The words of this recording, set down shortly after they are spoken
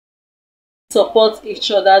support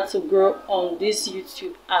each other to grow on this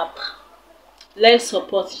YouTube app. Let's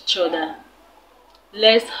support each other.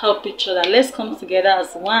 Let's help each other. Let's come together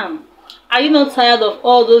as one. Are you not tired of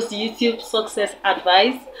all those YouTube success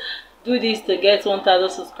advice? Do this to get 1,000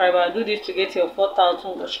 subscribers. Do this to get your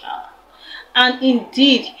 4,000 watch hour. And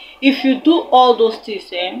indeed, if you do all those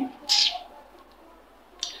things,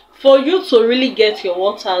 for you to really get your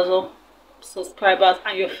 1,000 subscribers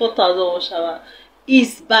and your 4,000 watch hour,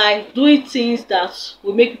 is by doing things that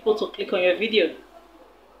will make people to click on your video.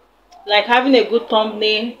 Like having a good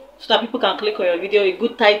thumbnail so that people can click on your video, a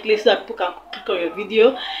good title so that people can click on your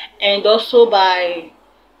video, and also by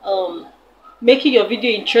making your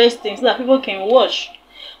video interesting so that people can watch.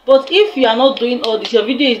 But if you are not doing all this, your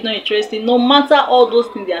video is not interesting, no matter all those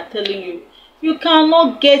things they are telling you, you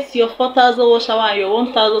cannot get your 4,000 watch hour and your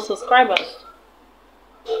 1,000 subscribers.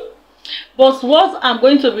 But what I'm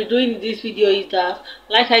going to be doing in this video is that,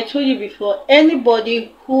 like I told you before,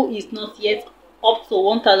 anybody who is not yet up to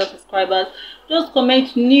 1,000 subscribers, just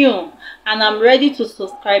comment new and I'm ready to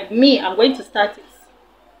subscribe. I'm going to start it.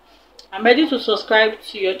 I'm ready to subscribe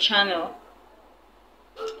to your channel.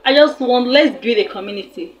 I just want, let's build a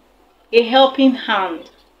community, a helping hand.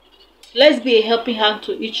 Let's be a helping hand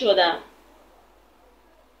to each other.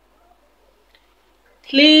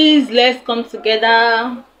 Please, let's come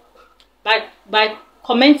together by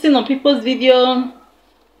commenting on people's video,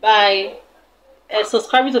 by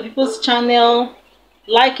subscribing to people's channel,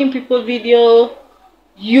 liking people's video.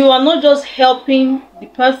 You are not just helping the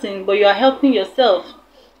person, but you are helping yourself.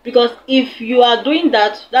 Because if you are doing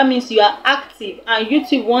that, that means you are active, and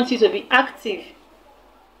YouTube wants you to be active.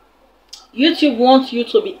 YouTube wants you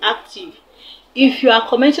to be active. If you are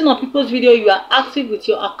commenting on people's video, you are active with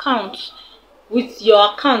your account. With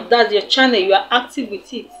your account, that's your channel, you are active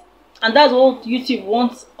with it. And that's what YouTube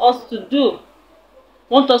wants us to do.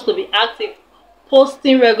 Want us to be active,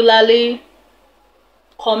 posting regularly,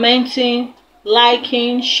 commenting,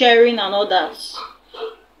 liking, sharing, and all that.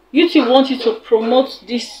 YouTube wants you to promote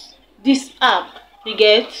this app, you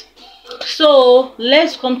get? So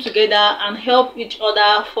let's come together and help each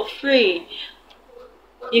other for free.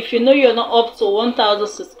 If you know you're not up to 1,000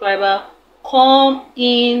 subscribers, come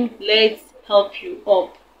in, let's help you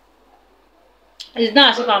up. It's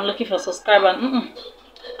not as if I'm looking for subscribers.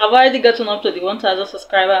 I've already gotten up to the 1,000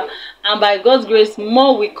 subscribers, and by God's grace,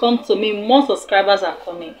 more will come to me, more subscribers are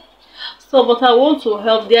coming. So, but I want to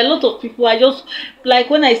help. There are a lot of people, I just, like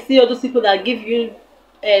when I see all those people that give you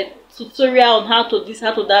a tutorial on how to this,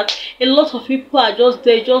 how to that, a lot of people are just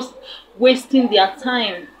there, just wasting their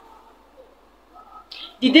time.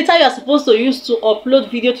 The data you are supposed to use to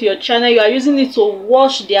upload video to your channel, you are using it to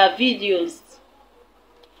watch their videos.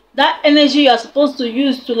 That energy you are supposed to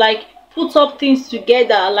use to like put up things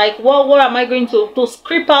together, like what am I going to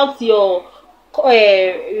script out your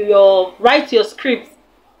write your script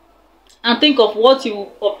and think of what you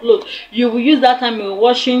will upload. You will use that time in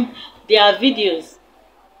watching their videos,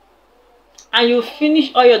 and you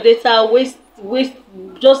finish all your data,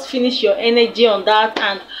 just finish your energy on that,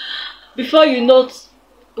 and before you know it,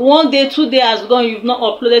 1 day, 2 days has gone, you've not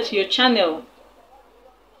uploaded to your channel.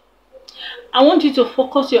 I want you to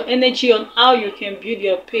focus your energy on how you can build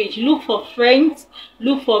your page. Look for friends,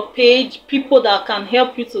 look for people that can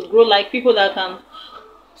help you to grow, like people that can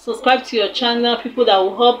subscribe to your channel, people that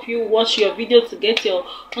will help you watch your video to get your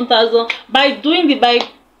 1,000. By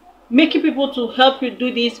making people to help you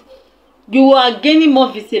do this, you are gaining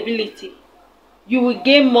more visibility. You will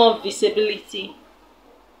gain more visibility.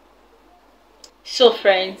 So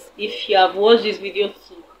friends, if you have watched this video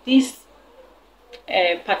to this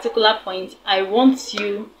particular point, I want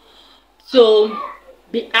you to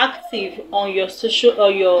be active on your social or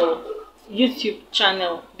your YouTube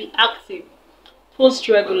channel. Be active, post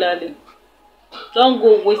regularly. Don't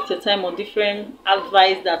go waste your time on different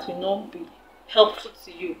advice that will not be helpful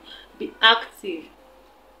to you. Be active.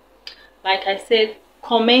 Like I said,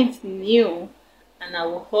 comment new and I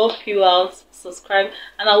will help you out. Subscribe,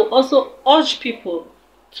 and I will also urge people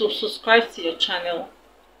to subscribe to your channel.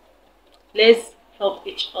 Let's help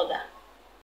each other.